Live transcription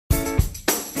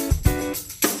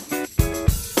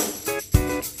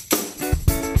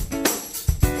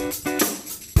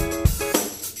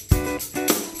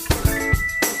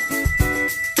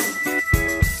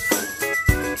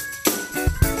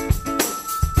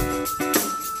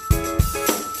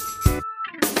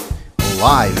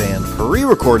live and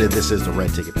pre-recorded. This is the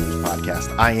Red Ticket Blues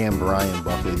podcast. I am Brian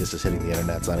Buckley. This is hitting the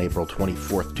internets on April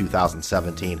 24th,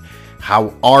 2017.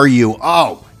 How are you?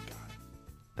 Oh, my God.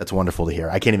 That's wonderful to hear.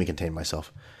 I can't even contain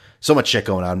myself. So much shit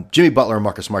going on. Jimmy Butler and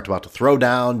Marcus Smart about to throw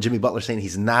down. Jimmy Butler saying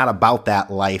he's not about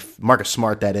that life. Marcus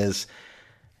Smart, that is.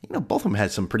 You know, both of them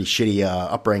had some pretty shitty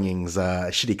upbringings,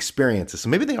 shitty experiences. So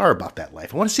maybe they are about that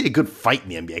life. I want to see a good fight in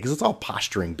the NBA because it's all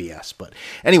posturing BS. But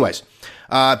anyways,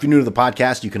 if you're new to the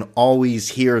podcast, you can always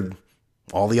hear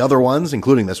all the other ones,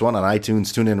 including this one, on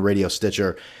iTunes, TuneIn Radio,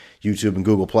 Stitcher, YouTube, and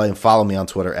Google Play. And follow me on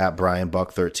Twitter at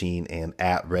BrianBuck13 and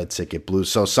at Red Ticket Blues.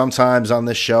 So sometimes on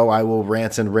this show, I will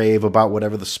rant and rave about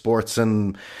whatever the sports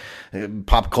and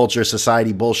pop culture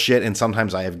society bullshit, and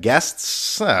sometimes I have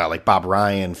guests like Bob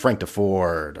Ryan, Frank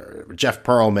DeFord, or Jeff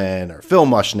Pearlman, or Phil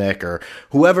Mushnick, or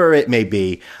whoever it may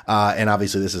be. And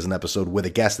obviously this is an episode with a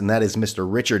guest, and that is Mr.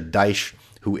 Richard Deitsch,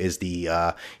 who is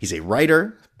he's a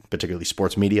writer, particularly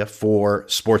sports media, for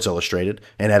Sports Illustrated,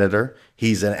 an editor.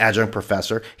 He's an adjunct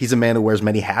professor. He's a man who wears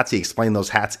many hats. He explained those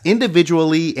hats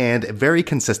individually and very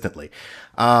consistently.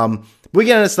 We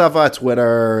get into stuff on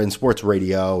Twitter and sports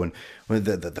radio and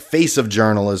the face of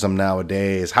journalism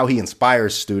nowadays, how he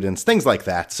inspires students, things like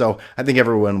that. So I think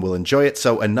everyone will enjoy it.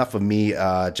 So enough of me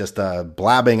just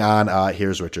blabbing on.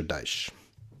 Here's Richard Deitsch.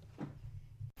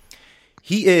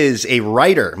 He is a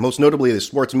writer, most notably the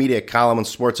sports media column on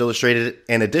Sports Illustrated,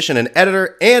 in addition, an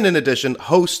editor, and in addition,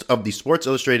 host of the Sports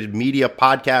Illustrated Media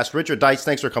Podcast. Richard Deitsch,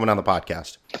 thanks for coming on the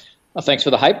podcast. Well, thanks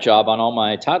for the hype job on all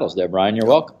my titles there, Brian. You're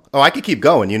welcome. Oh, I could keep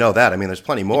going. You know that. I mean, there's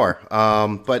plenty more.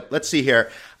 But let's see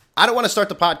here. I don't want to start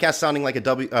the podcast sounding like a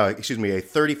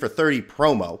 30 for 30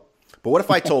 promo. But what if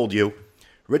I told you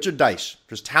Richard Deitsch,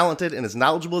 as talented and as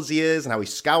knowledgeable as he is, and how he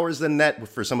scours the net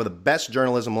for some of the best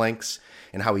journalism links,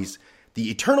 and how he's the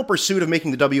eternal pursuit of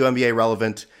making the WNBA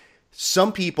relevant.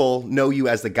 Some people know you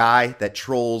as the guy that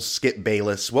trolls Skip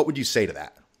Bayless. What would you say to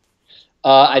that?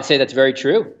 I'd say that's very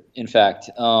true. In fact,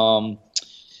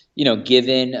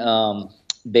 given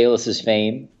Bayless's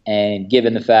fame, and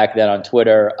given the fact that on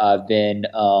Twitter I've been,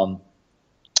 how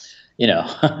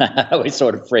do I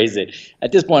sort of phrase it?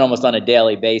 At this point, almost on a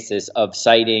daily basis, of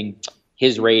citing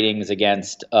his ratings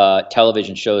against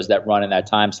television shows that run in that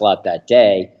time slot that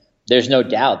day, there's no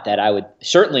doubt that I would,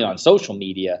 certainly on social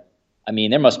media, I mean,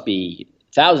 there must be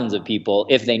thousands of people,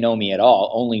 if they know me at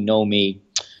all, only know me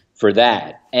for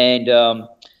that. And,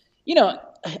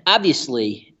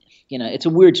 obviously, it's a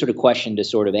weird sort of question to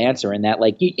sort of answer in that,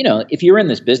 if you're in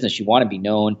this business, you want to be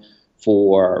known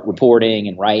for reporting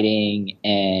and writing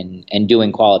and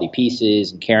doing quality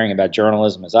pieces and caring about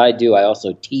journalism as I do. I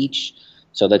also teach.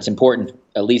 So that's important,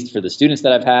 at least for the students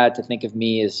that I've had, to think of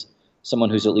me as someone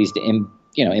who's at least,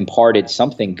 imparted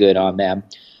something good on them.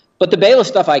 But the Bayless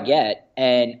stuff I get,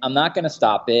 and I'm not going to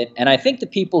stop it. And I think the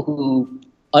people who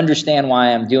understand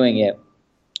why I'm doing it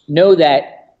know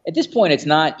that at this point, it's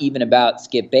not even about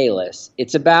Skip Bayless.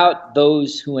 It's about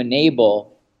those who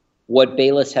enable what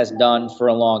Bayless has done for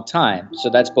a long time. So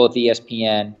that's both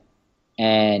ESPN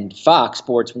and Fox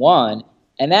Sports 1.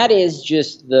 And that is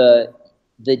just the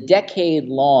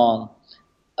decade-long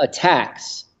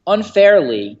attacks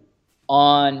unfairly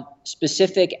on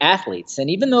specific athletes. And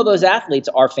even though those athletes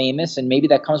are famous, and maybe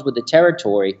that comes with the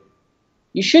territory,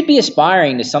 you should be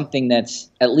aspiring to something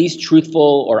that's at least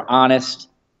truthful or honest,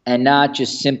 and not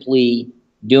just simply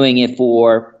doing it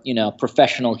for,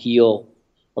 professional heel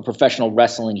or professional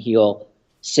wrestling heel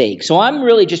sake. So I'm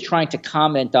really just trying to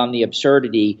comment on the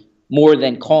absurdity more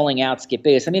than calling out Skip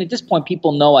Bayless. I mean, at this point,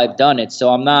 people know I've done it, so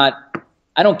I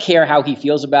don't care how he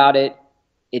feels about it.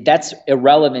 That's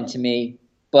irrelevant to me.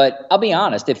 But I'll be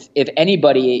honest, if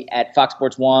anybody at Fox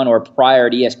Sports 1 or prior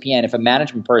at ESPN, if a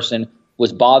management person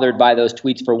was bothered by those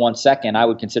tweets for 1 second, I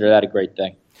would consider that a great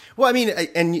thing. Well, I mean,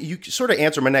 and you sort of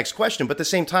answer my next question, but at the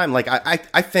same time,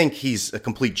 I think he's a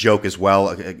complete joke as well,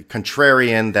 a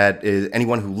contrarian that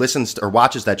anyone who listens to or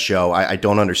watches that show, I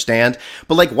don't understand.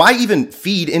 But why even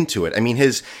feed into it? I mean,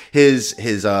 his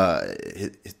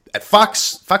at Fox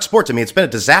Sports, I mean, it's been a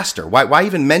disaster. Why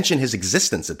even mention his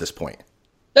existence at this point?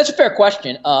 That's a fair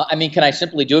question. I mean, can I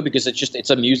simply do it because it's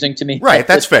amusing to me? Right,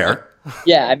 that's fair.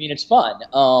 Yeah, I mean, it's fun.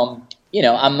 I'm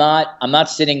not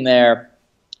sitting there,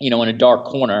 in a dark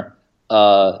corner,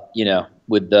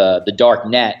 with the dark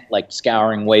net,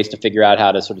 scouring ways to figure out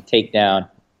how to sort of take down,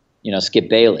 Skip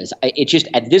Bayless. It's just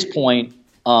at this point,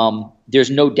 there's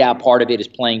no doubt part of it is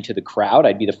playing to the crowd.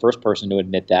 I'd be the first person to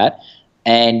admit that,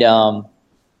 and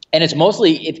it's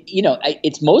mostly,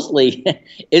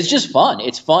 it's just fun.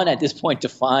 It's fun at this point to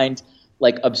find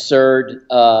absurd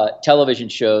television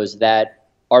shows that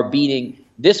are beating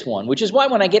this one, which is why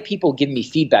when I get people giving me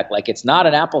feedback, like it's not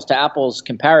an apples to apples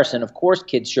comparison. Of course,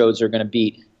 kids shows are going to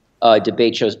beat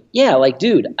debate shows. Yeah, like,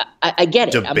 dude, I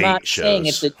get it. I'm not saying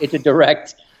it's a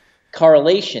direct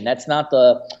correlation. That's not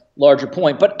the larger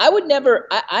point. But I would never.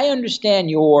 I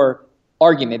understand your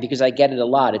argument because I get it a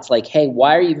lot. It's like, hey,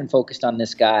 why are you even focused on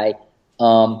this guy?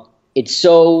 It's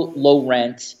so low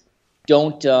rent.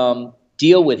 Don't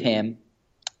deal with him.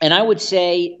 And I would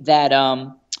say that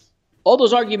all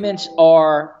those arguments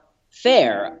are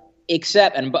fair,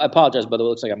 except, and I apologize, by the way, it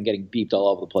looks like I'm getting beeped all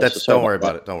over the place. Don't worry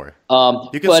about it. Don't worry.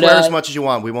 You can swear as much as you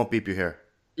want. We won't beep you here.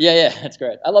 Yeah, that's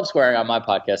great. I love swearing on my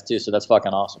podcast too, so that's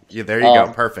fucking awesome. Yeah, there you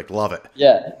go. Perfect. Love it.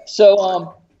 Yeah.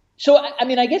 So I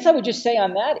mean, I guess I would just say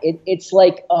on that, it's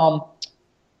like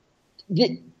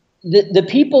the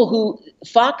people who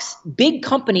Fox, big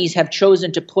companies have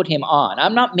chosen to put him on.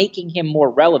 I'm not making him more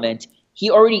relevant. He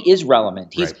already is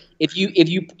relevant. He's right.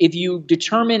 If you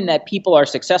determine that people are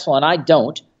successful, and I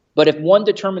don't, but if one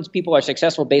determines people are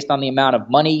successful based on the amount of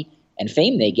money and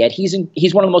fame they get, he's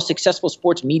one of the most successful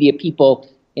sports media people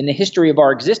in the history of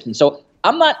our existence. So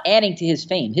I'm not adding to his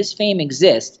fame. His fame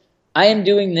exists. I am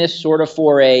doing this sort of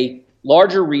for a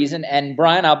larger reason. And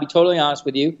Brian, I'll be totally honest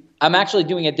with you. I'm actually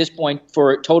doing it at this point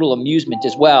for total amusement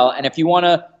as well. And if you want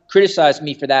to criticize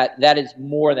me for that, that is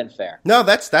more than fair. No,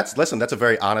 listen, that's a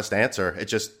very honest answer. It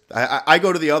just, I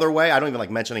go to the other way. I don't even like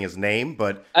mentioning his name,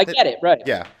 but I get it. Right.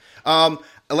 Yeah.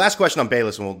 Last question on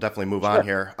Bayless, and we'll definitely move on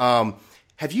here.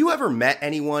 Have you ever met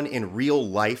anyone in real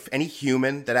life, any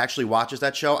human that actually watches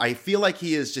that show? I feel like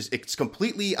it's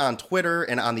completely on Twitter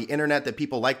and on the internet that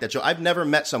people like that show. I've never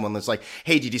met someone that's like,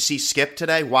 hey, did you see Skip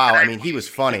today? Wow. I mean, he was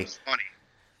funny.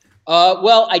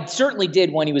 Well, I certainly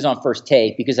did when he was on First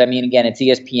Take because, I mean, again, it's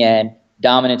ESPN,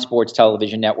 dominant sports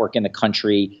television network in the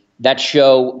country. That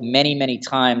show, many, many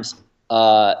times,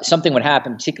 something would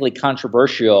happen, particularly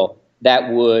controversial,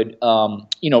 that would,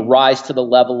 rise to the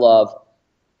level of,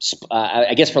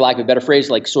 I guess for lack of a better phrase,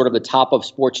 like sort of the top of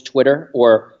sports Twitter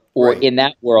or right. In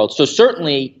that world. So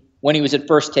certainly when he was at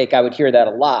First Take, I would hear that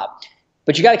a lot.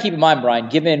 But you got to keep in mind, Brian,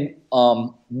 given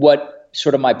what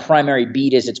sort of my primary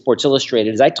beat is at Sports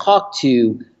Illustrated, is I talk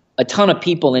to a ton of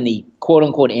people in the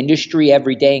quote-unquote industry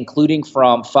every day, including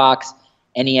from Fox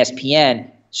and ESPN.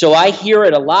 So I hear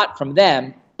it a lot from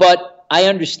them, but I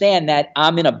understand that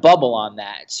I'm in a bubble on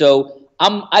that. So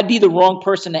I'd be the wrong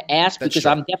person to ask. That's because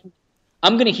true.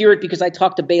 I'm going to hear it because I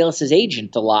talk to Bayless's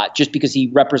agent a lot, just because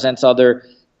he represents other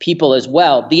people as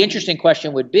well. The interesting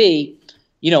question would be,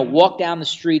 walk down the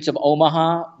streets of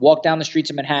Omaha, walk down the streets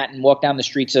of Manhattan, walk down the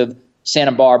streets of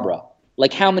Santa Barbara.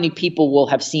 Like, how many people will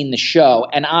have seen the show?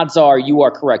 And odds are you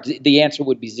are correct. The answer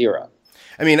would be zero.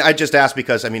 I mean, I just asked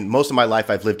because, most of my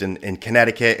life I've lived in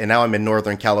Connecticut, and now I'm in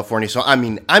Northern California. So,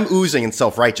 I'm oozing in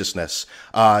self-righteousness.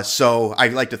 So I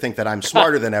like to think that I'm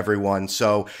smarter than everyone.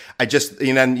 So I just,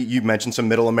 you mentioned some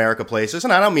middle America places,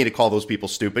 and I don't mean to call those people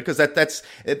stupid because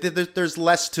there's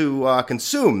less to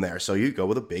consume there. So you go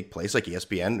with a big place like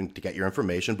ESPN to get your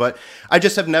information. But I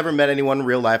just have never met anyone in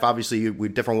real life. Obviously, we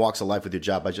different walks of life with your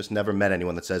job. I just never met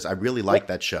anyone that says, I really like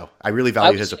that show. I really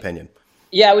value his opinion.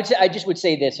 Yeah, I just would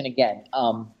say this, and again,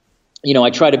 I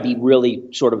try to be really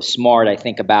sort of smart, I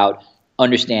think, about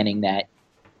understanding that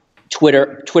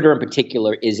Twitter in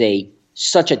particular is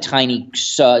such a tiny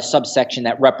subsection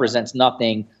that represents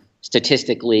nothing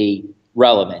statistically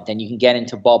relevant, and you can get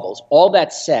into bubbles. All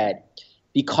that said,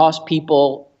 because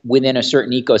people within a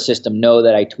certain ecosystem know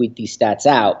that I tweet these stats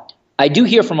out, I do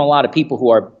hear from a lot of people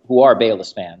who are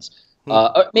Bayless fans.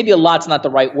 Or maybe a lot's not the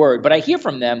right word, but I hear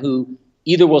from them who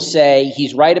either will say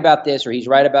he's right about this or he's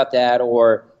right about that,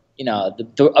 or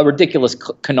a ridiculous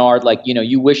canard like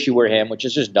you wish you were him, which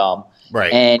is just dumb,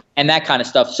 right? And that kind of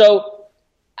stuff. So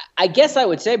I guess I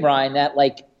would say, Brian, that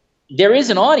there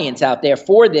is an audience out there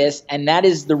for this, and that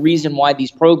is the reason why these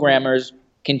programmers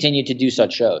continue to do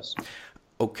such shows.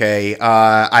 Okay,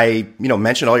 I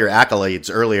mentioned all your accolades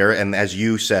earlier, and as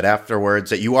you said afterwards,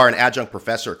 that you are an adjunct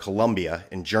professor at Columbia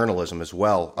in journalism as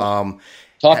well.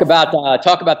 Talk about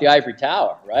the ivory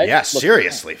tower, right? Yeah,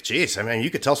 seriously. Jeez, you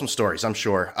could tell some stories, I'm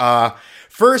sure.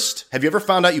 First, have you ever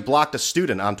found out you blocked a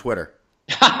student on Twitter?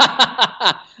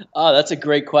 Oh, that's a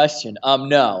great question.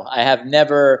 No, I have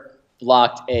never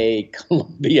blocked a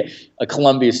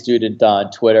Columbia student on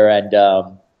Twitter, and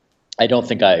I don't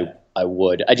think I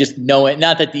would. I just know it.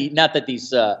 Not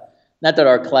that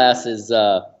our class is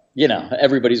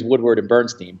everybody's Woodward and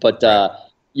Bernstein, but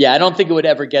Yeah, I don't think it would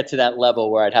ever get to that level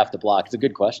where I'd have to block. It's a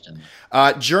good question.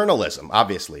 Journalism,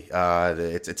 obviously,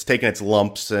 it's taken its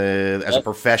lumps as a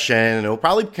profession, and it will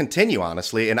probably continue,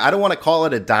 honestly. And I don't want to call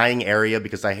it a dying area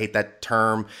because I hate that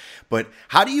term. But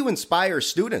how do you inspire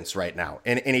students right now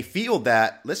in a field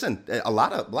that, listen, a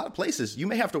lot of places you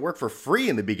may have to work for free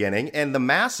in the beginning, and the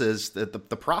masses, the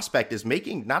prospect is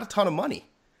making not a ton of money.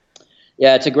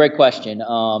 Yeah, it's a great question.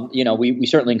 We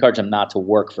certainly encourage them not to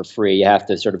work for free. You have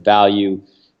to sort of value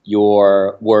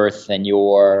your worth and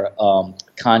your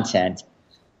content.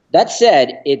 That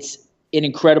said, it's an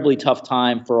incredibly tough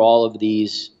time for all of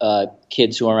these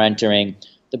kids who are entering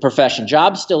the profession.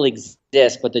 Jobs still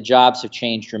exist, but the jobs have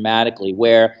changed dramatically,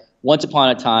 where once upon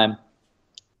a time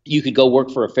you could go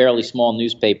work for a fairly small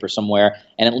newspaper somewhere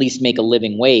and at least make a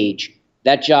living wage.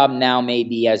 That job now may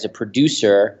be as a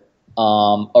producer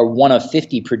or one of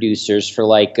 50 producers for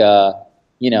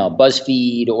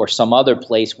BuzzFeed or some other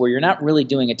place where you're not really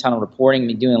doing a ton of reporting,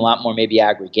 you're doing a lot more maybe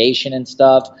aggregation and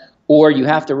stuff, or you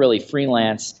have to really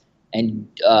freelance and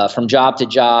from job to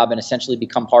job and essentially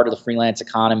become part of the freelance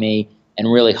economy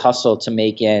and really hustle to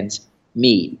make ends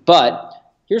meet. But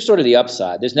here's sort of the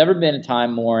upside. There's never been a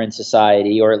time more in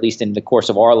society, or at least in the course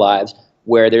of our lives,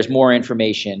 where there's more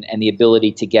information and the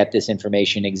ability to get this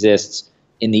information exists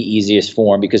in the easiest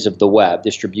form because of the web.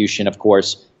 Distribution, of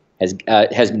course, has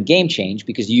been game changed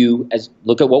because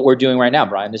look at what we're doing right now,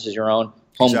 Brian. This is your own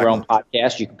homegrown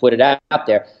podcast. You can put it out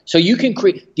there. So you can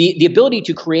create the ability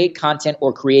to create content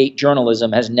or create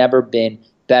journalism has never been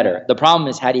better. The problem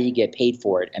is, how do you get paid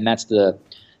for it? And that's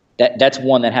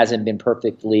one that hasn't been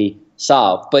perfectly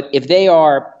solved. But if they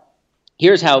are,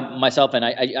 here's how myself, and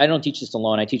I don't teach this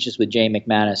alone. I teach this with Jay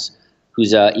McManus,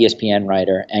 who's a ESPN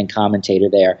writer and commentator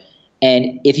there.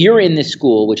 And if you're in this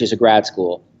school, which is a grad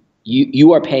school,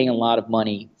 you are paying a lot of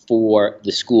money for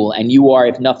the school, and you are,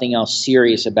 if nothing else,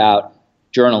 serious about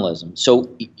journalism. So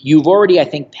you've already, I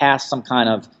think, passed some kind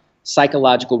of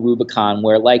psychological Rubicon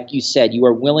where, like you said, you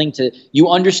are willing to, you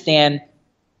understand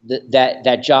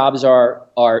that jobs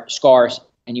are scarce,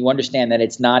 and you understand that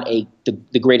it's not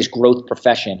the greatest growth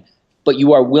profession, but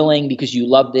you are willing, because you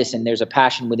love this and there's a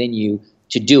passion within you,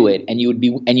 to do it, and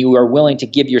you are willing to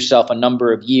give yourself a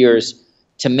number of years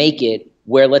to make it.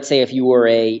 Where, let's say, if you were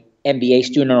a MBA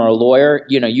student or a lawyer,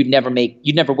 you'd never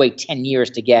wait 10 years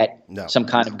to get some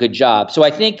kind of good job. So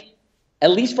I think,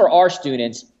 at least for our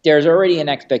students, there's already an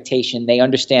expectation. They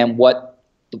understand what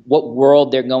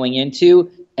world they're going into,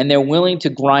 and they're willing to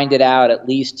grind it out, at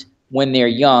least when they're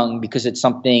young, because it's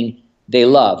something they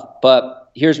love. But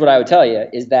here's what I would tell you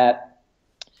is that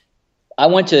I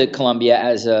went to Columbia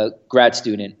as a grad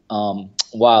student a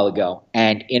while ago,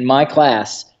 and in my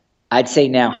class, I'd say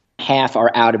now half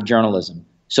are out of journalism.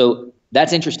 So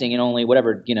that's interesting in only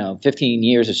 15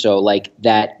 years or so, like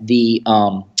that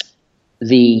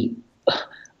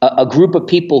a group of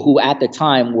people who at the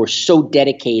time were so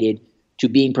dedicated to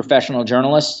being professional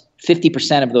journalists,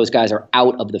 50% of those guys are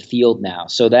out of the field now.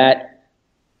 So that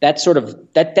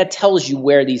tells you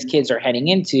where these kids are heading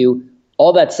into.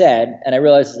 All that said, and I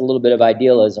realize it's a little bit of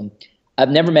idealism, I've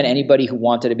never met anybody who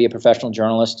wanted to be a professional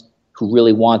journalist who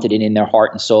really wanted it in their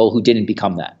heart and soul who didn't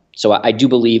become that. So I do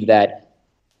believe that,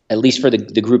 at least for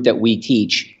the group that we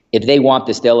teach, if they want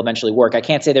this, they'll eventually work. I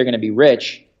can't say they're going to be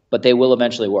rich, but they will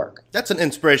eventually work. That's an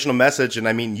inspirational message. And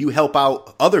I mean, you help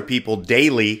out other people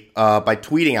daily by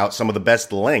tweeting out some of the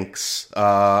best links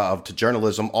to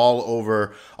journalism all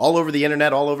over the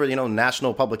internet, all over,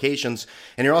 national publications.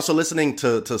 And you're also listening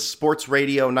to sports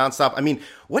radio nonstop. I mean,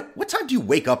 what time do you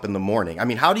wake up in the morning? I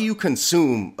mean, how do you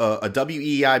consume a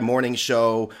WEEI morning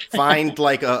show, find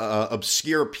like a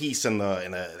obscure piece in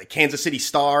the Kansas City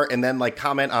Star, and then like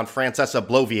comment on Francesa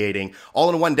bloviating all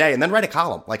in one day, and then write a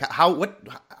column? Like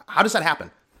how does that happen?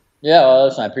 Yeah, well,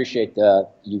 listen, I appreciate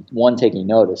you taking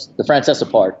notice. The Francesa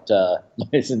part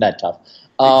isn't that tough.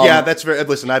 Yeah, that's very.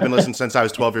 Listen, I've been listening since I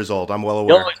was 12 years old. I'm well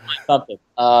aware. Something.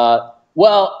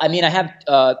 Well, I mean, I have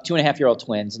 2.5-year-old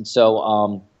twins, and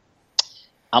so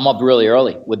I'm up really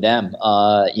early with them.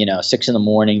 6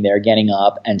 a.m. they're getting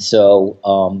up, and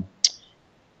so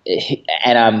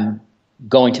and I'm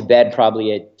going to bed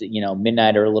probably at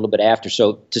midnight or a little bit after.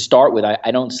 So to start with,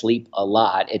 I don't sleep a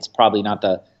lot. It's probably not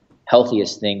the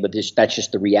healthiest thing, but that's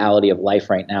just the reality of life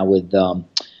right now with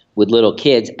little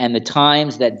kids. And the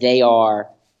times that they are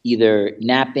either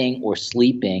napping or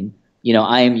sleeping,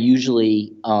 I am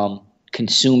usually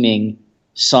consuming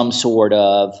some sort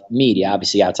of media,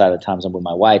 obviously outside of the times I'm with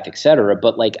my wife, et cetera.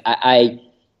 But like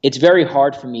it's very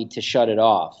hard for me to shut it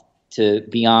off, to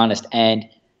be honest. And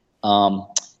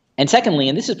secondly,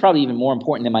 and this is probably even more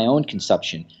important than my own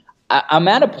consumption, I'm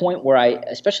at a point where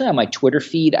especially on my Twitter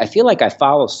feed, I feel like I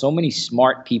follow so many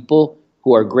smart people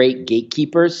who are great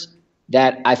gatekeepers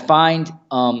that I find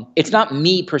it's not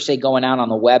me per se going out on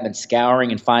the web and scouring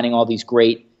and finding all these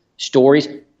great stories.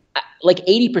 Like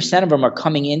 80% of them are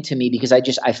coming into me because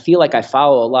I feel like I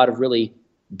follow a lot of really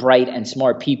bright and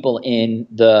smart people in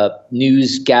the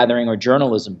news gathering or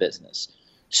journalism business.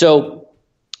 So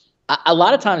a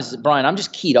lot of times, Brian, I'm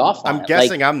just keyed off on I'm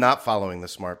guessing I'm not following the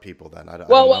smart people then.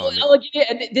 I'll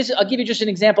give you just an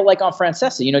example like on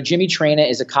Francesa. You know, Jimmy Traina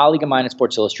is a colleague of mine at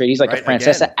Sports Illustrated. He's like a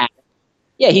Francesa addict.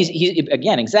 Yeah, he's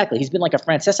again, exactly. He's been like a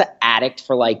Francesa addict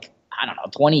for like, I don't know,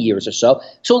 20 years or so.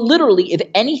 So literally, if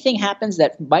anything happens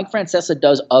that Mike Francesa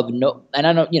does of no, and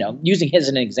I know, you know, using his as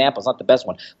an example, it's not the best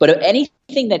one, but if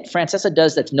anything that Francesa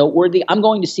does that's noteworthy, I'm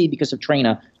going to see because of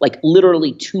Traina, like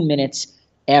literally 2 minutes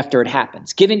after it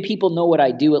happens, giving people know what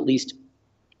I do, at least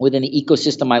within the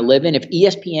ecosystem I live in. If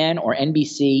ESPN or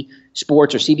NBC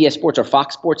Sports or CBS Sports or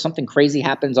Fox Sports, something crazy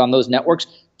happens on those networks,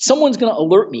 someone's going to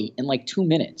alert me in like 2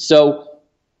 minutes. So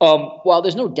while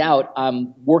there's no doubt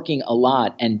I'm working a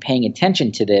lot and paying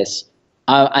attention to this,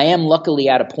 I am luckily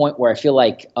at a point where I feel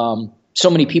like so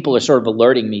many people are sort of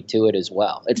alerting me to it as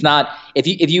well. It's not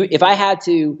if I had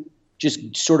to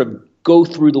just sort of go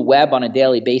through the web on a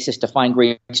daily basis to find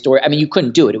great story, I mean, you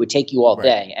couldn't do it. It would take you all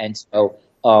day. And so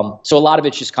a lot of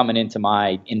it's just coming into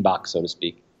my inbox, so to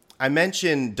speak. I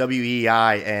mentioned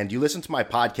WEEI, and you listened to my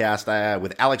podcast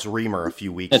with Alex Reamer a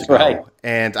few weeks ago. That's right.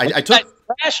 And I took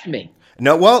trashed me.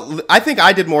 No, well, I think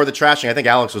I did more of the trashing. I think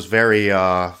Alex was very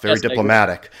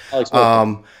diplomatic.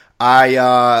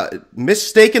 I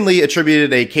mistakenly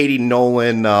attributed a Katie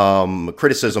Nolan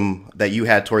criticism that you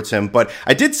had towards him, but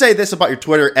I did say this about your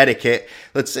Twitter etiquette.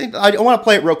 Let's see. I want to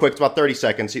play it real quick. It's about 30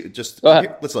 seconds.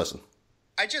 Let's listen.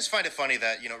 I just find it funny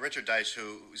that, you know, Richard Deitsch,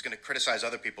 who's going to criticize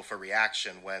other people for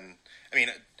reaction when, I mean,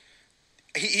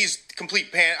 he's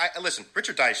complete pan. Listen,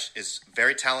 Richard Deitsch is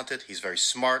very talented. He's very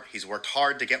smart. He's worked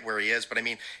hard to get where he is. But, I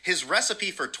mean, his recipe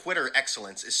for Twitter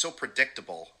excellence is so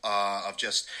predictable of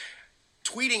just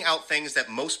tweeting out things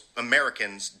that most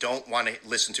Americans don't want to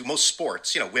listen to. Most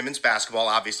sports, you know, women's basketball,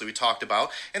 obviously we talked about.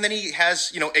 And then he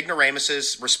has, you know,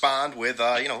 ignoramuses respond with,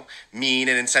 you know, mean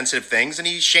and insensitive things, and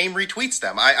he shame retweets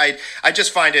them. I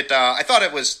just find it, I thought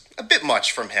it was a bit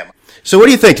much from him. So what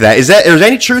do you think of that? Is there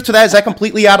any truth to that? Is that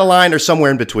completely out of line or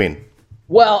somewhere in between?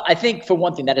 Well, I think for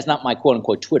one thing, that is not my quote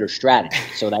unquote Twitter strategy.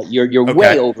 So that you're okay.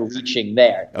 Way overreaching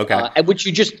there. Okay. Which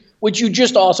you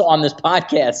just also on this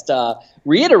podcast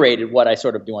reiterated what I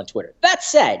sort of do on Twitter. That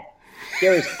said,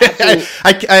 there is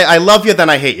absolutely I love you, then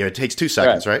I hate you. It takes 2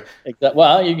 seconds, right? Exactly.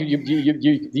 Well,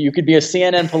 you could be a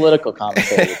CNN political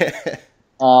commentator.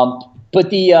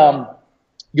 But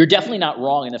you're definitely not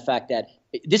wrong in the fact that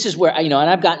this is where, you know, and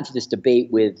I've gotten to this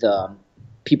debate with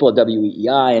people at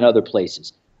WEEI and other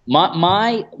places.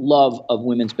 My love of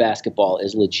women's basketball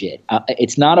is legit.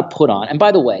 It's not a put on. And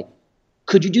by the way,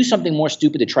 could you do something more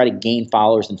stupid to try to gain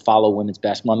followers than follow women's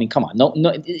basketball? I mean, come on. No.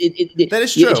 That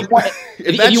is true.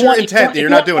 If that's your intent, you're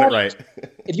not doing it right.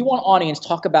 If you want audience,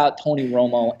 talk about Tony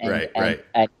Romo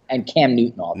and Cam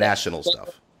Newton, all that. National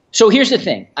stuff. So here's the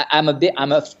thing. I'm a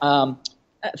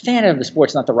fan of the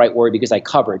sport's not the right word because I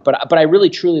cover it, but I really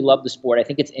truly love the sport. I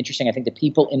think it's interesting. I think the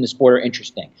people in the sport are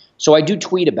interesting. So I do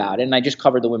tweet about it, and I just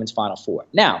covered the women's Final Four.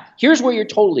 Now, here's where you're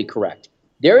totally correct.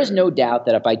 There is no doubt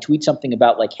that if I tweet something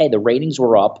about like, hey, the ratings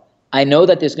were up, I know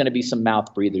that there's going to be some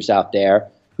mouth breathers out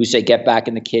there who say get back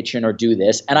in the kitchen or do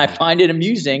this, and I find it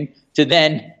amusing to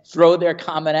then throw their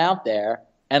comment out there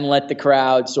and let the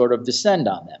crowd sort of descend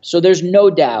on them. So there's no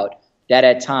doubt that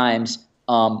at times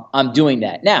I'm doing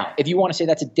that. Now, if you want to say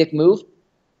that's a dick move,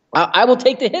 I will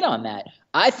take the hit on that.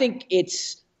 I think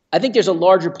there's a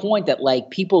larger point that like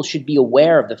people should be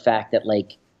aware of the fact that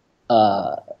like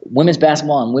women's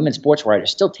basketball and women's sports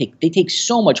writers take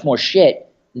so much more shit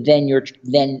than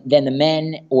the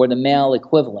men or the male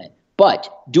equivalent. But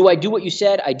do I do what you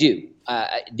said? I do.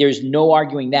 There's no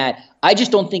arguing that. I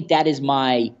just don't think that is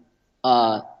my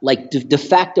de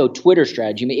facto Twitter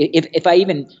strategy. I mean, if I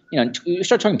even, you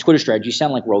start talking Twitter strategy, you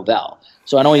sound like Rovell.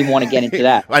 So I don't even want to get into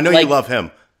that. I know you love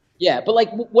him. Yeah, but like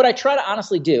what I try to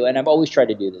honestly do, and I've always tried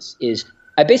to do this, is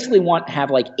I basically want to have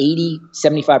like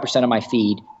 75% of my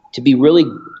feed to be really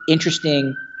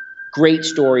interesting, great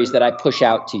stories that I push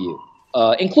out to you,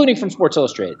 including from Sports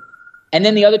Illustrated. And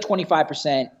then the other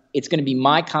 25%, it's going to be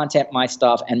my content, my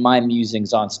stuff, and my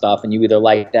musings on stuff, and you either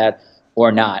like that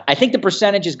or not. I think the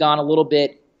percentage has gone a little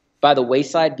bit by the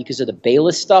wayside because of the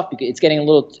Bayless stuff, because it's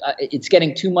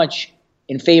getting too much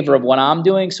in favor of what I'm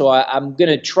doing. So I'm going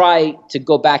to try to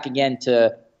go back again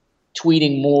to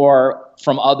tweeting more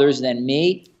from others than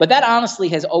me. But that honestly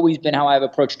has always been how I've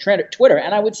approached Twitter.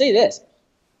 And I would say this,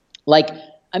 like,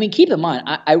 I mean, keep in mind,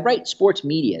 I write sports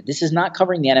media. This is not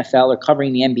covering the NFL or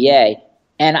covering the NBA.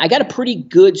 And I got a pretty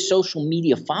good social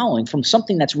media following from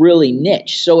something that's really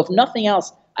niche. So if nothing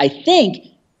else, I think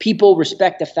people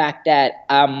respect the fact that,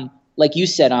 like you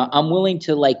said, I'm willing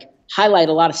to like highlight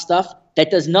a lot of stuff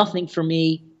that does nothing for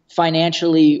me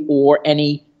financially or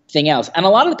anything else. And a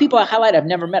lot of the people I highlight I've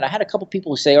never met. I had a couple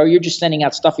people who say, "Oh, you're just sending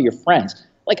out stuff for your friends."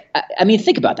 Like, I mean,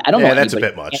 think about that. I don't know. Yeah, that's a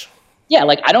bit much. Yeah,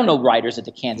 like I don't know writers at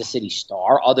the Kansas City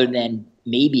Star other than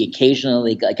maybe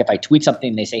occasionally, like if I tweet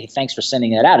something, they say, "Hey, thanks for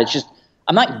sending that out." It's just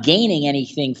I'm not gaining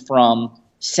anything from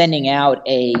sending out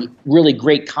a really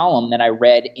great column that I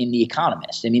read in The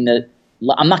Economist. I mean,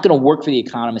 I'm not going to work for The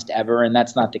Economist ever, and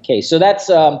that's not the case. So that's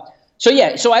so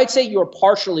I'd say you're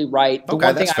partially right.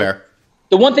 Okay, that's fair.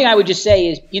 The one thing I would just say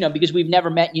is, because we've never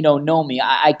met, you don't know me,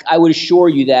 I would assure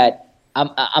you that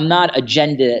I'm not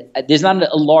agenda. There's not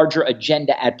a larger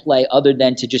agenda at play other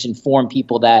than to just inform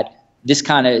people that this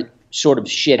kind of sort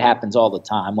of shit happens all the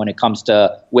time when it comes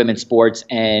to women's sports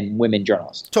and women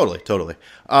journalists. Totally.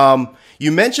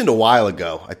 You mentioned a while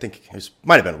ago, I think it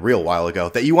might have been a real while ago,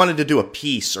 that you wanted to do a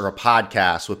piece or a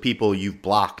podcast with people you've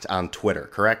blocked on Twitter,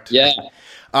 correct? Yeah.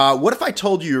 What if I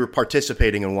told you you're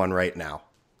participating in one right now?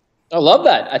 I love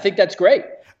that. I think that's great.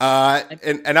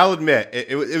 And I'll admit,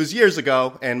 it was years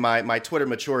ago, and my Twitter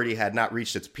maturity had not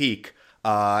reached its peak.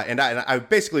 And I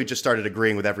basically just started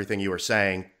agreeing with everything you were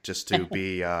saying, just to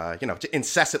be,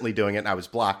 incessantly doing it, and I was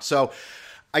blocked. So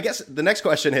I guess the next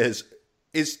question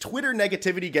is Twitter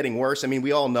negativity getting worse? I mean,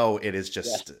 we all know it is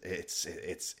just,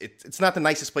 it's not the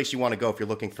nicest place you want to go if you're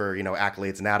looking for,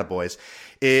 accolades and attaboys.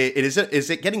 Is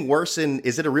it getting worse, and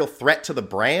is it a real threat to the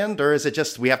brand, or is it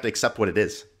just we have to accept what it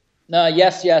is? No,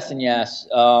 yes, and yes.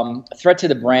 A threat to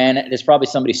the brand. There's probably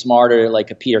somebody smarter,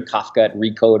 like a Peter Kafka at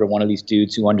Recode, or one of these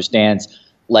dudes who understands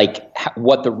like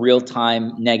what the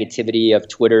real-time negativity of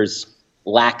Twitter's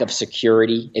lack of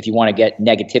security, if you want to get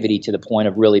negativity to the point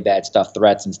of really bad stuff,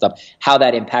 threats and stuff, how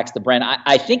that impacts the brand.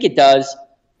 I think it does.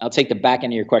 I'll take the back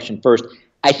end of your question first.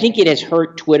 I think it has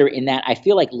hurt Twitter in that I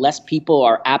feel like less people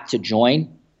are apt to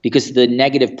join because of the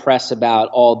negative press about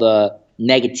all the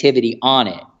negativity on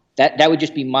it. That would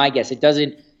just be my guess. It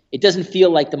doesn't feel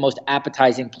like the most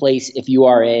appetizing place if you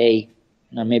are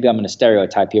maybe I'm going to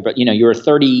stereotype here, but you're a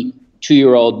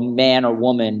 32-year-old man or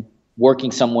woman working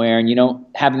somewhere and you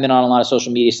haven't been on a lot of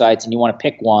social media sites and you want to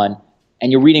pick one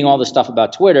and you're reading all this stuff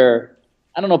about Twitter.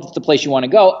 I don't know if it's the place you want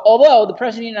to go. Although the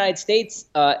President of the United States,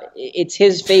 it's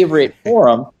his favorite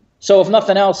forum. So if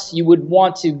nothing else, you would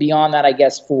want to be on that, I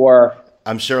guess, for.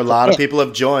 I'm sure a lot of people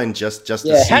have joined just to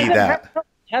see that.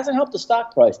 Hasn't helped the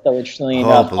stock price, though, interestingly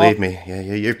enough. Oh, believe me. Yeah,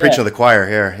 you're preaching to the choir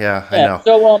here. Yeah, I know.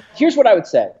 So here's what I would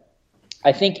say.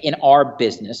 I think in our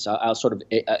business, I'll sort of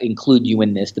include you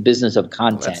in this, the business of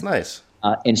content. That's nice.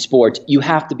 In sports, you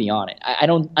have to be on it. I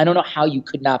don't know how you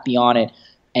could not be on it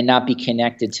and not be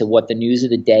connected to what the news of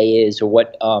the day is or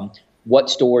what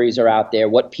stories are out there,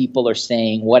 what people are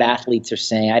saying, what athletes are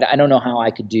saying. I don't know how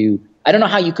I could do. I don't know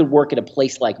how you could work at a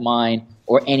place like mine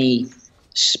or any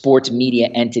sports media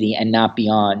entity and not be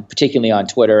on, particularly on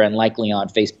Twitter and likely on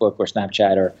Facebook or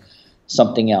Snapchat or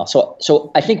something else.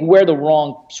 So I think we're the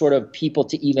wrong sort of people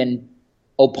to even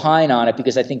opine on it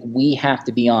because I think we have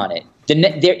to be on it.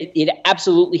 It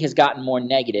absolutely has gotten more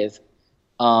negative.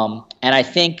 And I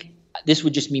think this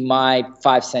would just be my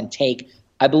 5-cent take.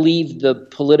 I believe the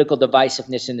political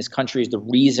divisiveness in this country is the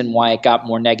reason why it got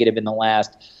more negative in the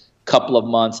last couple of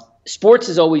months. Sports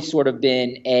has always sort of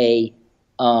been a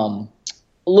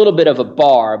little bit of a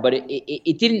bar, but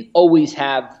it didn't always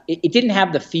have it didn't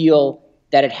have the feel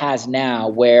that it has now,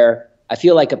 where I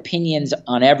feel like opinions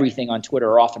on everything on Twitter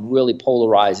are often really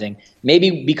polarizing.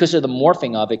 Maybe because of the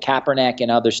morphing of it, Kaepernick and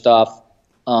other stuff,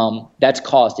 that's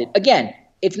caused it. Again,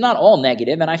 it's not all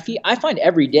negative, and I find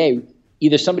every day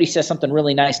either somebody says something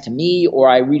really nice to me or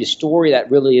I read a story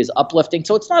that really is uplifting.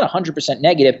 So it's not 100%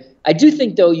 negative. I do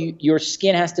think, though, your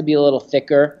skin has to be a little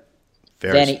thicker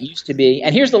than it used to be.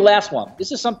 And here's the last one.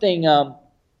 This is something,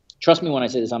 trust me when I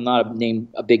say this, I'm not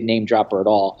a big name dropper at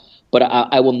all, but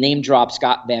I will name drop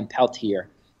Scott Van Pelt here.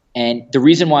 And the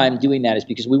reason why I'm doing that is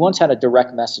because we once had a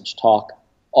direct message talk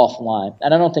offline,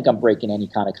 and I don't think I'm breaking any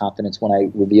kind of confidence when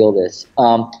I reveal this.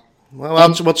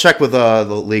 We'll check with the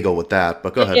legal with that,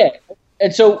 but go ahead. Yeah.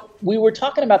 And so we were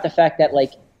talking about the fact that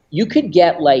like you could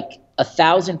get like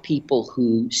 1,000 people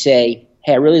who say,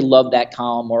 hey, I really love that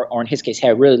column, or in his case, hey,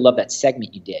 I really love that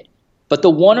segment you did. But the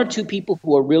one or two people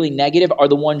who are really negative are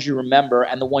the ones you remember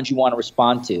and the ones you want to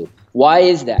respond to. Why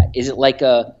is that? Is it like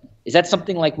a Is that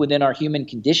something like within our human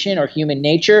condition or human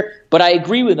nature? But I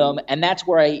agree with them, and that's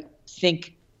where I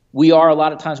think we are a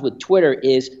lot of times with Twitter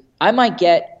is I might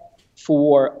get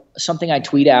for something I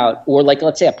tweet out, or like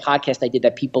let's say a podcast I did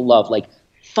that people love, like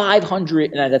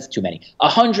 500, no, that's too many,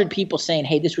 100 people saying,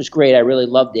 hey, this was great, I really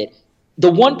loved it. The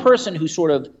one person who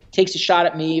sort of takes a shot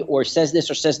at me or says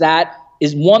this or says that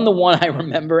is one, the one I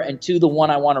remember, and two, the one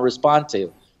I want to respond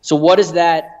to. So what does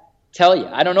that tell you?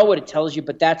 I don't know what it tells you,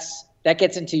 but that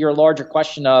gets into your larger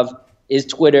question of, is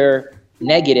Twitter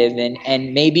negative?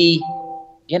 And maybe,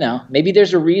 maybe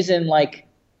there's a reason like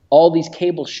all these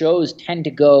cable shows tend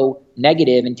to go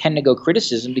negative and tend to go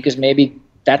criticism because maybe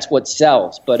that's what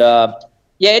sells. But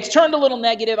yeah, it's turned a little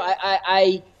negative.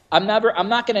 I'm not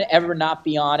going to ever not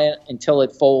be on it until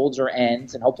it folds or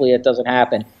ends, and hopefully it doesn't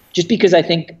happen. Just because I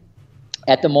think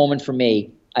at the moment for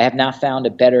me, I have not found a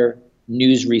better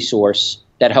news resource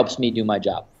that helps me do my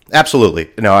job. Absolutely.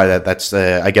 No,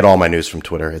 I get all my news from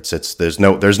Twitter. There's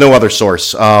no other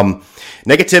source.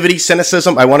 Negativity,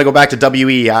 cynicism. I want to go back to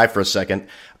WEEI for a second.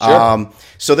 Sure.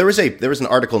 So there was an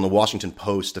article in the Washington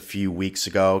Post a few weeks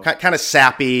ago, kind of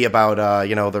sappy about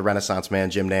the Renaissance man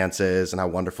Jim Nantz is and how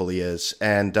wonderful he is.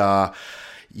 And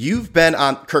you've been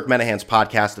on Kirk Menahan's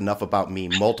podcast Enough About Me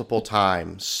multiple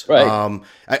times. Right.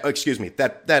 Excuse me.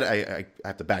 I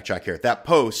have to backtrack here. That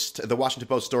post, the Washington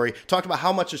Post story, talked about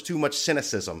how much is too much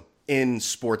cynicism in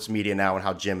sports media now and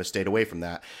how Jim has stayed away from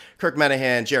that. Kirk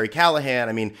Menahan, Jerry Callahan,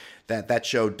 I mean, that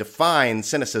show defined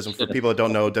cynicism for people that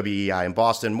don't know. WEEI in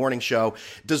Boston, morning show.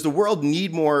 Does the world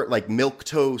need more like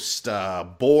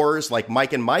milquetoast bores like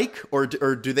Mike and Mike, or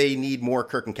do they need more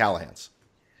Kirk and Callahans?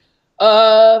 So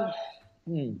I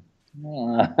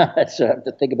have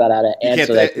to think about how to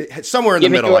answer that. Somewhere in the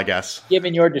middle, I guess.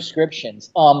 Given your descriptions.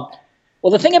 Well,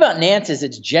 the thing about Nantz is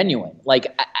it's genuine.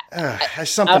 Like,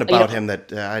 there's something about him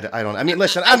that I don't. I mean,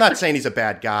 listen, I'm not saying he's a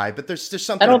bad guy, but there's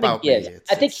something about me.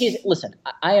 I think he's. Listen,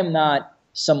 I am not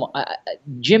some.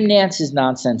 Jim Nantz's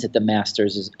nonsense at the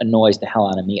Masters annoys the hell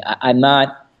out of me. I'm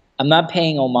not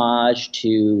paying homage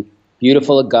to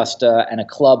beautiful Augusta and a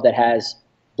club that has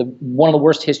one of the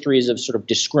worst histories of sort of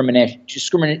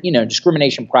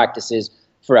discrimination practices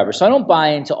forever. So I don't buy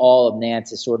into all of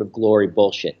Nantz's sort of glory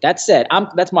bullshit. That said,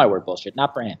 that's my word bullshit,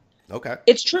 not for him. Okay.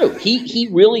 It's true. He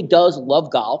really does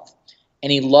love golf,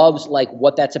 and he loves like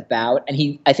what that's about.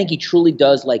 And I think he truly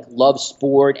does like love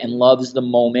sport and loves the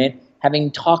moment. Having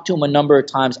talked to him a number of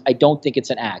times, I don't think it's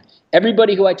an act.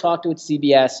 Everybody who I talked to at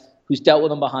CBS who's dealt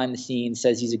with him behind the scenes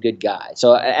says he's a good guy.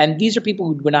 So, and these are people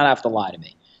who would not have to lie to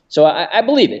me. So I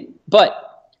believe it.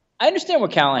 But I understand where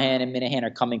Callahan and Minahan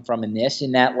are coming from in this,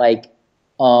 in that like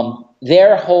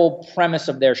their whole premise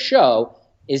of their show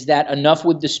is that enough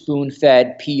with the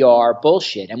spoon-fed PR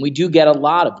bullshit. And we do get a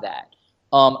lot of that.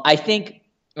 I think,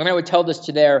 and I would tell this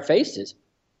to their faces,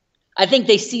 I think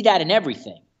they see that in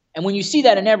everything. And when you see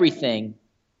that in everything,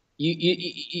 the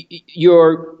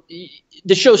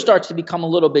show starts to become a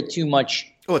little bit too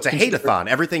much. Oh, it's a hate-a-thon.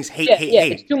 Everything's hate.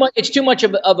 It's too much. It's too much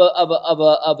of a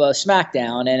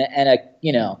smackdown and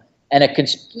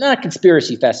not a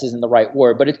conspiracy fest isn't the right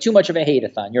word, but it's too much of a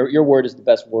hate-a-thon. Your word is the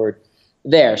best word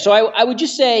there. So I would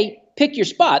just say pick your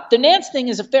spot. The Nantz thing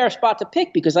is a fair spot to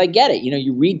pick because I get it.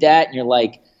 You read that and you're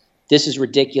like, this is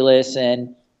ridiculous,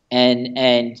 and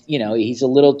he's a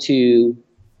little too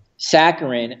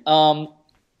saccharine. I'm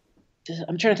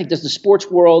trying to think. Does the sports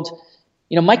world?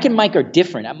 Mike and Mike are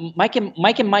different. Mike and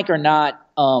Mike are not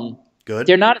good.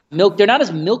 They're not milk. They're not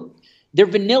as milk. They're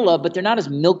vanilla, but they're not as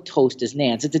milk toast as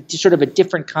Nantz. It's sort of a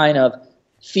different kind of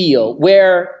feel.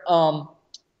 Where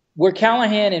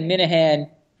Callahan and Minahan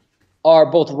are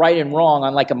both right and wrong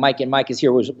on like a Mike and Mike is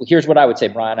here. Here's what I would say,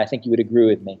 Brian. I think you would agree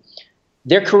with me.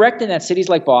 They're correct in that cities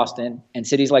like Boston and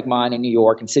cities like mine in New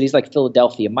York and cities like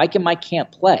Philadelphia, Mike and Mike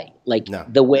can't play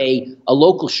the way a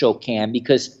local show can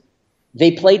because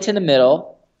they play to the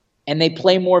middle and they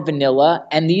play more vanilla.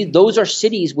 And those are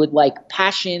cities with like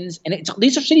passions. And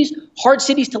these are hard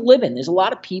cities to live in. There's a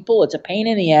lot of people. It's a pain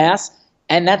in the ass.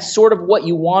 And that's sort of what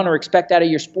you want or expect out of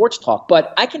your sports talk.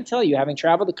 But I can tell you, having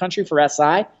traveled the country for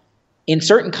SI, in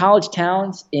certain college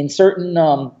towns, in certain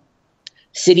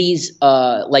cities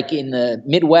like in the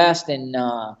Midwest and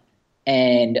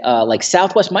like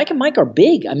Southwest, Mike and Mike are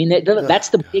big. I mean, that's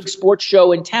the big sports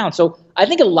show in town. So I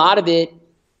think a lot of it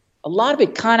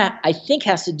kind of, I think,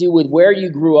 has to do with where you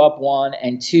grew up, one,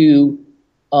 and two,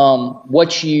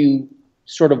 what you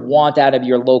sort of want out of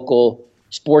your local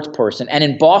sports person. And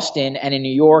in Boston and in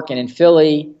New York and in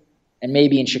Philly and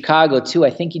maybe in Chicago too, I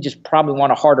think you just probably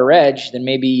want a harder edge than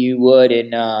maybe you would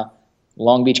in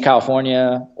Long Beach,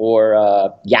 California,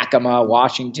 or Yakima,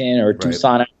 Washington, or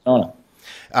Tucson, Arizona.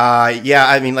 Yeah,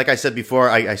 I mean, like I said before,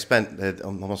 I spent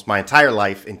almost my entire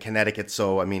life in Connecticut,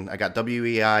 so I mean, I got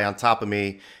WEI on top of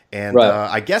me, and Right.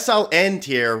 I guess I'll end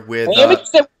here with. Let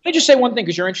me just say one thing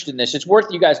because you're interested in this. It's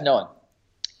worth you guys knowing.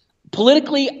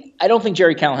 Politically, I don't think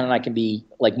Jerry Callahan and I can be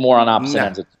like more on opposite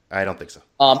ends. I don't think so.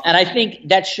 And I think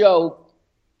that show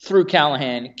through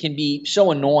Callahan can be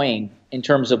so annoying in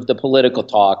terms of the political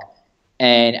talk.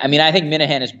 And I mean, I think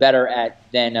Minahan is better at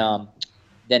than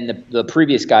the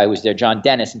previous guy who was there, John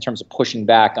Dennis, in terms of pushing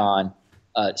back on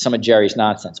some of Jerry's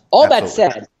nonsense. All that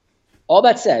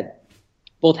said,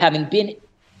 both having been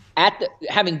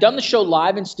having done the show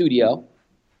live in studio,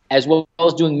 as well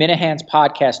as doing Minahan's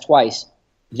podcast twice,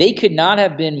 they could not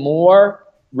have been more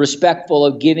respectful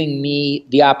of giving me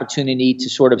the opportunity to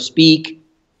sort of speak,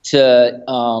 to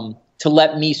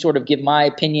let me sort of give my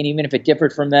opinion, even if it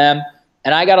differed from them.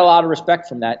 And I got a lot of respect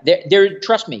from that.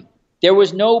 Trust me, there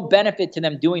was no benefit to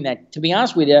them doing that. To be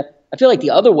honest with you, I feel like the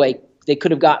other way they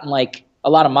could have gotten like a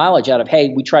lot of mileage out of, hey,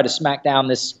 we try to smack down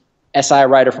this SI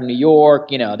writer from New York,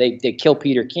 they kill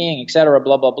Peter King, et cetera,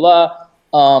 blah, blah,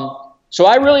 blah. So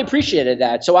I really appreciated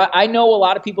that. So I know a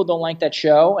lot of people don't like that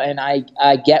show, and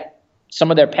I get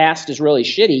some of their past is really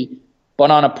shitty.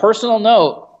 But on a personal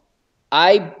note,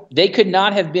 they could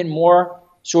not have been more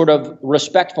sort of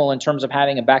respectful in terms of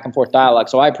having a back and forth dialogue.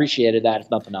 So I appreciated that,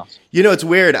 if nothing else. It's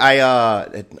weird.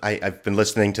 I've been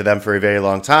listening to them for a very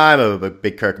long time. I'm a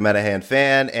big Kirk Minahan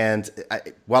fan. And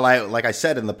like I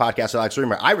said in the podcast with Alex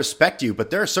Reimer, I respect you,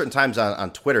 but there are certain times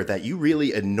on Twitter that you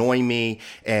really annoy me.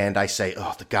 And I say,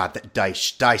 oh, that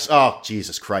Dice. Oh,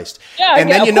 Jesus Christ. Yeah, and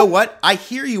then you know what? I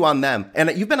hear you on them.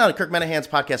 And you've been on Kirk Minahan's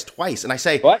podcast twice. And I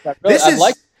say,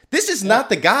 this is not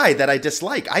the guy that I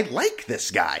dislike. I like this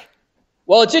guy.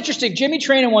 Well, it's interesting. Jimmy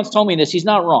Trainin once told me this. He's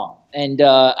not wrong. And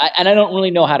I don't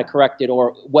really know how to correct it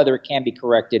or whether it can be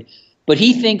corrected. But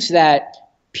he thinks that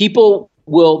people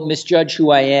will misjudge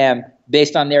who I am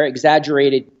based on their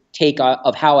exaggerated take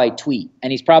of how I tweet.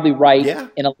 And he's probably right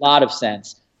in a lot of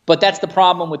sense. But that's the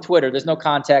problem with Twitter. There's no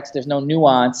context. There's no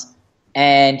nuance.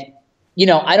 And,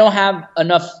 I don't have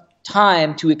enough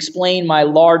time to explain my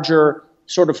larger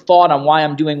sort of thought on why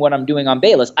I'm doing what I'm doing on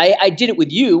Bayless. I did it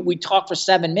with you. We talked for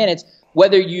 7 minutes.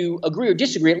 Whether you agree or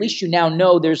disagree, at least you now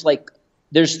know there's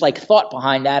thought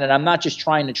behind that, and I'm not just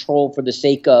trying to troll for the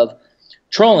sake of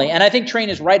trolling. And I think Train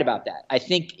is right about that. I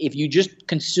think if you just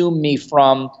consume me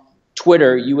from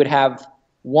Twitter, you would have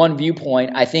one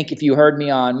viewpoint. I think if you heard me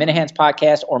on Minahan's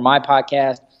podcast or my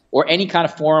podcast or any kind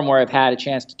of forum where I've had a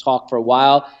chance to talk for a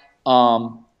while,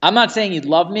 I'm not saying you'd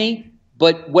love me,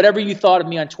 but whatever you thought of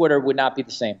me on Twitter would not be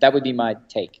the same. That would be my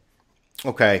take.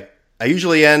 Okay. I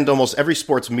usually end almost every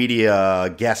sports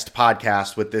media guest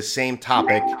podcast with this same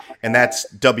topic, and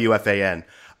that's WFAN.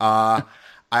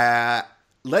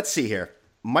 Let's see here.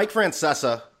 Mike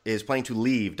Francesa is planning to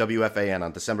leave WFAN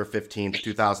on December 15th,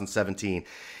 2017.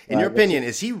 In your opinion,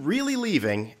 is he really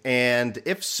leaving? And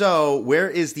if so, where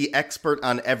is the expert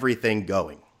on everything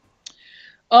going?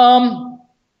 Well,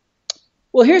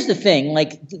 here's the thing.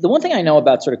 Like, the one thing I know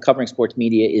about sort of covering sports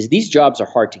media is these jobs are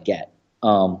hard to get.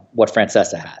 What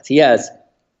Francesa has. He has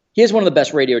one of the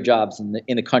best radio jobs in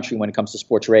the country when it comes to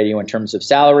sports radio in terms of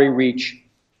salary, reach,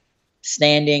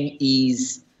 standing,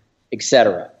 ease,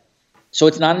 etc. So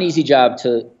it's not an easy job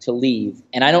to leave.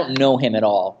 And I don't know him at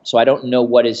all. So I don't know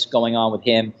what is going on with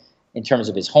him in terms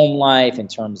of his home life, in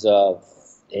terms of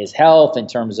his health, in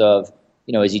terms of,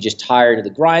 is he just tired of the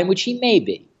grind, which he may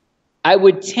be. I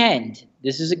would tend,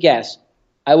 this is a guess,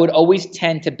 I would always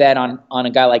tend to bet on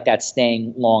a guy like that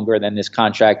staying longer than this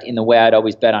contract in the way I'd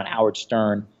always bet on Howard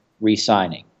Stern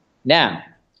re-signing. Now,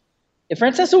 if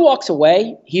Francesa walks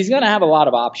away, he's going to have a lot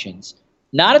of options.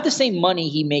 Not at the same money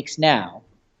he makes now,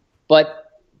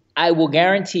 but I will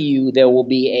guarantee you there will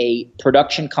be a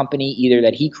production company either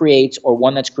that he creates or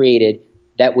one that's created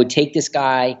that would take this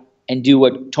guy and do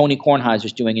what Tony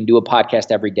Kornheiser's doing and do a podcast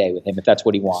every day with him if that's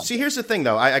what he wants. See, here's the thing,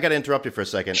 though. I got to interrupt you for a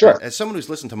second. Sure. As someone who's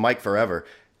listened to Mike forever,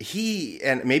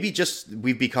 and maybe just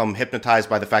we've become hypnotized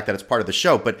by the fact that it's part of the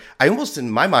show, but I almost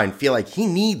in my mind feel like he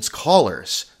needs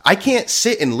callers. I can't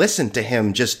sit and listen to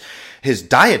him just his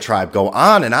diatribe go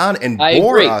on and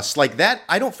bore us like that.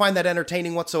 I don't find that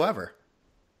entertaining whatsoever.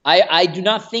 I do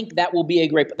not think that will be a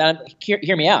great –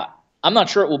 hear me out. I'm not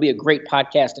sure it will be a great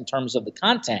podcast in terms of the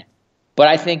content. But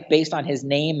I think based on his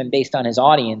name and based on his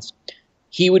audience,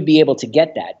 he would be able to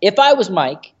get that. If I was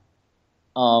Mike,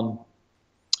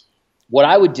 what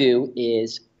I would do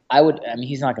is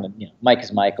he's not going to, Mike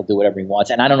is Mike, he'll do whatever he wants.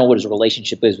 And I don't know what his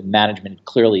relationship is with management. It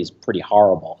clearly is pretty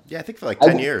horrible. Yeah, I think for like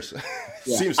 10 years.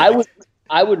 Seems like.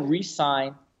 I would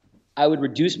re-sign. I would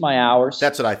reduce my hours.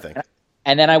 That's what I think.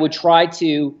 And then I would try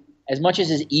to, as much as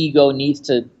his ego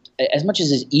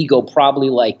probably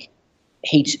like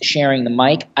hates sharing the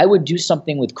mic, I would do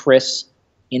something with Chris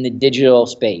in the digital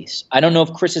space. I don't know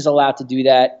if Chris is allowed to do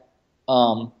that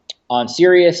on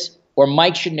Sirius, or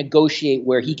Mike should negotiate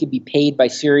where he could be paid by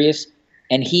Sirius,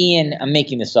 and I'm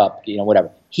making this up,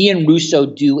 whatever. He and Russo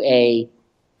do a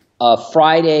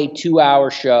Friday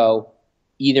 2-hour show,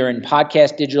 either in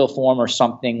podcast digital form or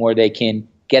something where they can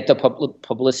get the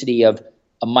publicity of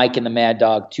a Mike and the Mad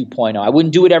Dog 2.0. I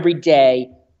wouldn't do it every day,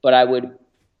 but I would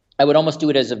almost do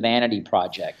it as a vanity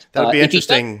project. That would be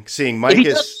interesting. Seeing Mike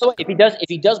if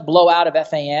he does blow out of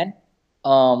FAN,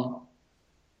 I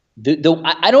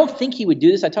don't think he would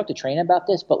do this. I talked to Train about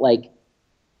this, but like,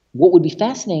 what would be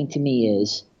fascinating to me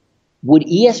is, would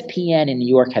ESPN in New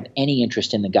York have any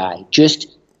interest in the guy just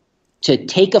to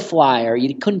take a flyer?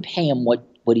 You couldn't pay him what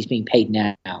he's being paid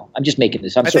now. I'm just making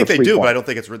this. I think they do, but I don't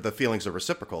think the feelings are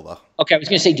reciprocal, though. Okay, I was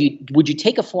going to say, would you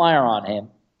take a flyer on him,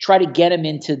 try to get him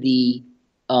into the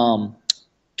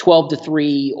 12 to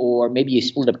 3, or maybe you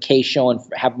split up K show and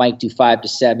have Mike do 5 to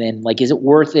 7? Like, is it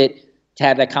worth it to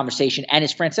have that conversation? And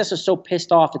is Francesa so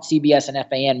pissed off at CBS and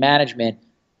FAN management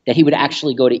that he would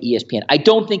actually go to ESPN? I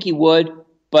don't think he would,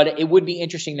 but it would be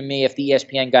interesting to me if the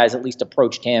ESPN guys at least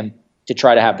approached him to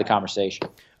try to have the conversation.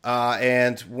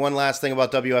 And one last thing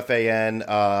about WFAN.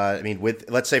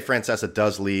 Let's say Francesa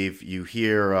does leave, you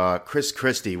hear Chris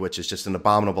Christie, which is just an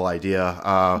abominable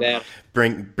idea.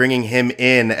 Bringing him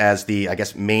in as the, I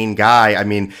guess, main guy. I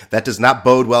mean, that does not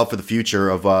bode well for the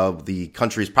future of the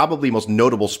country's probably most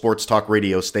notable sports talk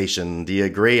radio station. Do you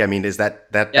agree? I mean, is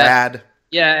that bad?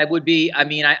 Yeah, it would be. I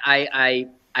mean, I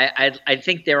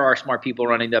think there are smart people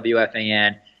running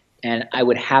WFAN, and I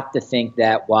would have to think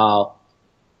that while,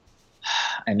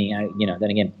 then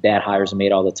again, bad hires are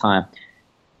made all the time.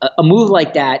 A move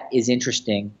like that is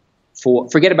interesting.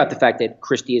 Forget about the fact that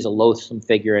Christie is a loathsome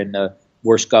figure and the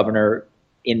worst governor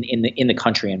in the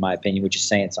country, in my opinion, which is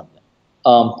saying something.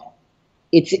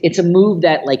 It's a move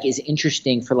that like is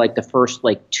interesting for like the first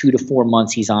like 2 to 4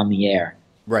 months he's on the air.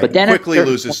 Right. But then quickly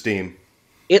loses steam.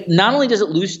 It not only does it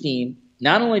lose steam,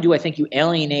 not only do I think you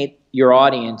alienate your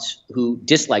audience who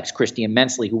dislikes Christie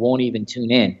immensely, who won't even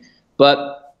tune in,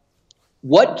 but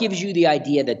what gives you the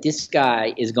idea that this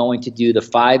guy is going to do the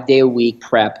 5-day-a-week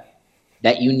prep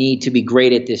that you need to be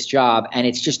great at this job, and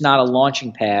it's just not a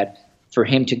launching pad for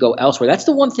him to go elsewhere? That's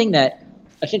the one thing that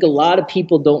I think a lot of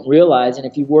people don't realize, and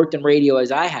if you've worked in radio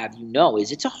as I have,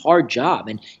 is it's a hard job.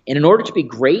 And in order to be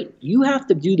great, you have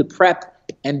to do the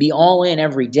prep and be all in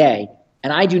every day.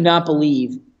 And I do not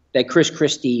believe that Chris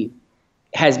Christie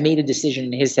has made a decision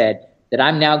in his head that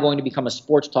I'm now going to become a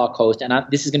sports talk host, and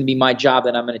this is going to be my job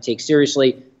that I'm going to take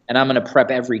seriously, and I'm going to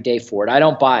prep every day for it. I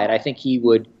don't buy it. I think he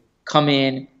would come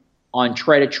in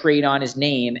try to trade on his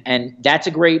name, and that's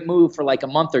a great move for like a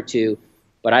month or two.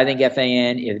 But I think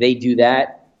FAN, if they do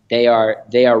that, they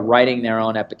are writing their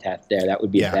own epitaph there. That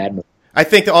would be a bad move. I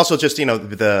think also just,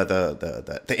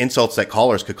 the insults that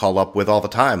callers could call up with all the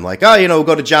time. Like,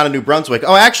 go to John in New Brunswick.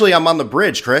 Oh, actually, I'm on the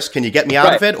bridge, Chris. Can you get me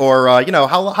out of it? Or,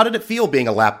 how did it feel being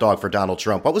a lapdog for Donald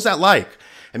Trump? What was that like?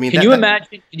 I mean, Can you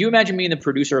imagine being the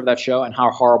producer of that show and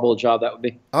how horrible a job that would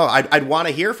be? Oh, I'd want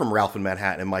to hear from Ralph in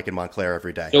Manhattan and Mike in Montclair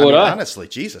every day. So honestly,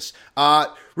 Jesus.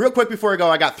 Real quick before we go,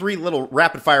 I got 3 little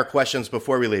rapid-fire questions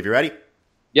before we leave. You ready?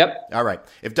 Yep. All right.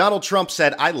 If Donald Trump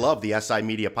said, "I love the SI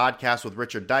Media podcast with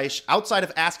Richard Deitsch," outside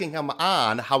of asking him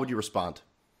on, how would you respond?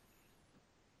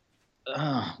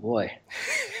 Oh, boy.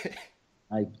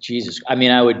 Jesus.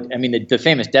 The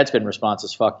famous Deadspin response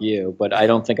is "fuck you," but I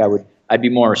don't think I would. I'd be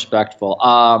more respectful.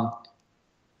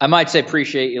 I might say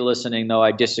appreciate you listening, though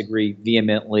I disagree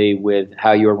vehemently with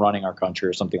how you're running our country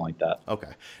or something like that. Okay.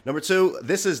 Number 2,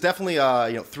 this is definitely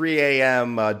 3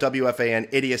 a.m. WFAN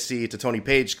idiocy to Tony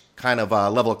Page kind of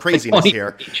level of craziness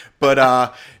here. But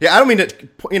I don't mean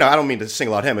to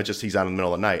single out him. It's just he's on in the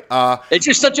middle of the night. It's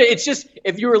just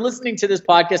if you were listening to this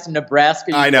podcast in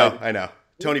Nebraska, I know.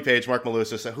 Tony Page, Mark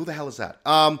Malusis. Who the hell is that?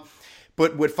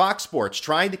 But with Fox Sports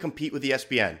trying to compete with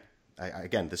ESPN,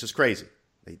 again, this is crazy.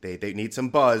 They need some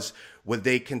buzz. Would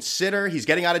they consider, he's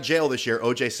getting out of jail this year,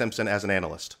 O.J. Simpson as an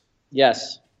analyst?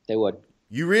 Yes, they would.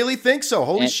 You really think so?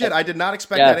 Holy shit, I did not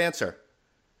expect that answer.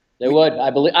 They would.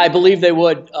 I believe they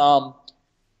would. I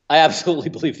absolutely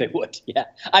believe they would. Yeah.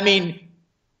 I mean,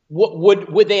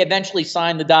 would they eventually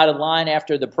sign the dotted line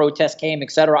after the protest came,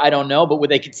 et cetera? I don't know, but would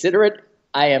they consider it?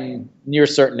 I am near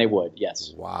certain they would,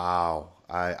 yes. Wow.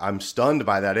 I'm stunned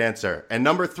by that answer. And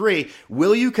number 3,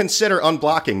 will you consider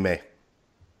unblocking me?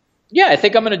 Yeah, I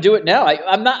think I'm going to do it now.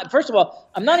 I'm not. First of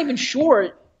all, I'm not even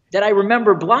sure that I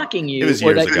remember blocking you. It was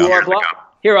years ago. You are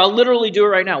blocked. Here, I'll literally do it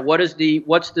right now. What's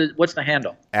the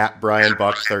handle? At Brian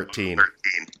Buck 13.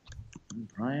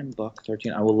 Brian Buck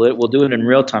 13. We'll do it in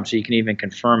real time so you can even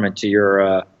confirm it to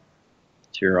your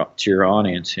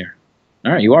audience here.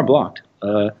 All right, you are blocked.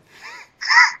 Here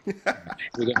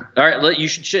we go. All right,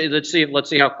 let's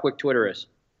see how quick Twitter is.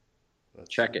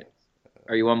 Check it.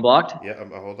 Are you unblocked? Yeah,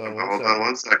 hold on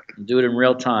one second. We'll do it in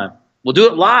real time. We'll do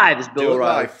it live, as Bill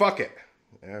O'Reilly. Fuck it.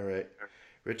 All right.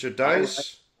 Richard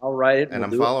Dice. I'll write it. And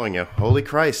I'm following you. Holy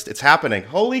Christ. It's happening.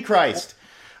 Holy Christ.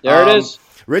 There it is.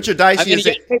 Richard Dice is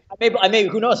I may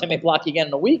who knows, I may block you again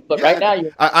in a week, but right now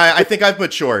I think I've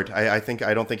matured. I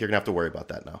don't think you're gonna have to worry about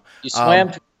that now. You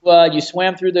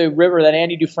swam through the river that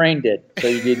Andy Dufresne did. So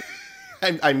you did.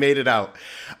 I made it out.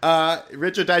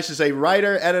 Richard Dice is a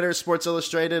writer, editor, Sports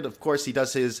Illustrated. Of course, he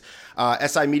does his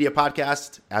SI Media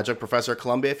podcast, Adjunct Professor at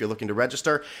Columbia, if you're looking to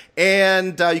register.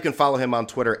 And you can follow him on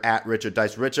Twitter at Richard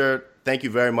Dice. Richard, thank you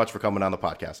very much for coming on the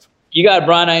podcast. You got it,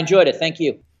 Brian. I enjoyed it. Thank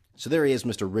you. So there he is,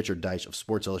 Mr. Richard Dice of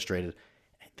Sports Illustrated.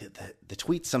 The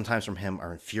tweets sometimes from him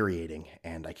are infuriating,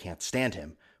 and I can't stand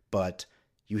him. But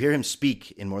you hear him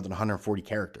speak in more than 140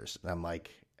 characters, and I'm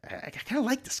like, I kind of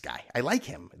like this guy. I like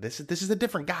him. This is a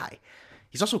different guy.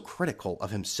 He's also critical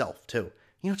of himself, too.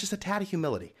 Just a tad of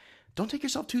humility. Don't take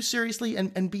yourself too seriously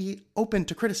and be open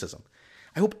to criticism.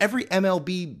 I hope every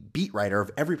MLB beat writer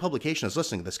of every publication is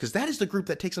listening to this, because that is the group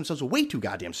that takes themselves way too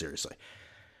goddamn seriously.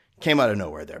 Came out of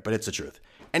nowhere there, but it's the truth.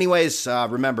 Anyways,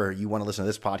 remember, you want to listen to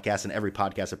this podcast and every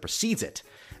podcast that precedes it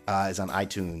is on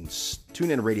iTunes,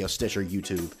 TuneIn Radio, Stitcher,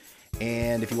 YouTube.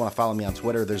 And if you want to follow me on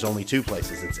Twitter, there's only two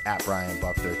places. It's at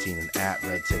BrianBuck13 and at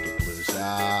Red Ticket Blues.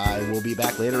 I will be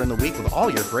back later in the week with all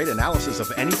your great analysis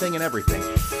of anything and everything.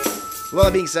 With all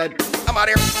that being said, I'm out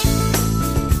here.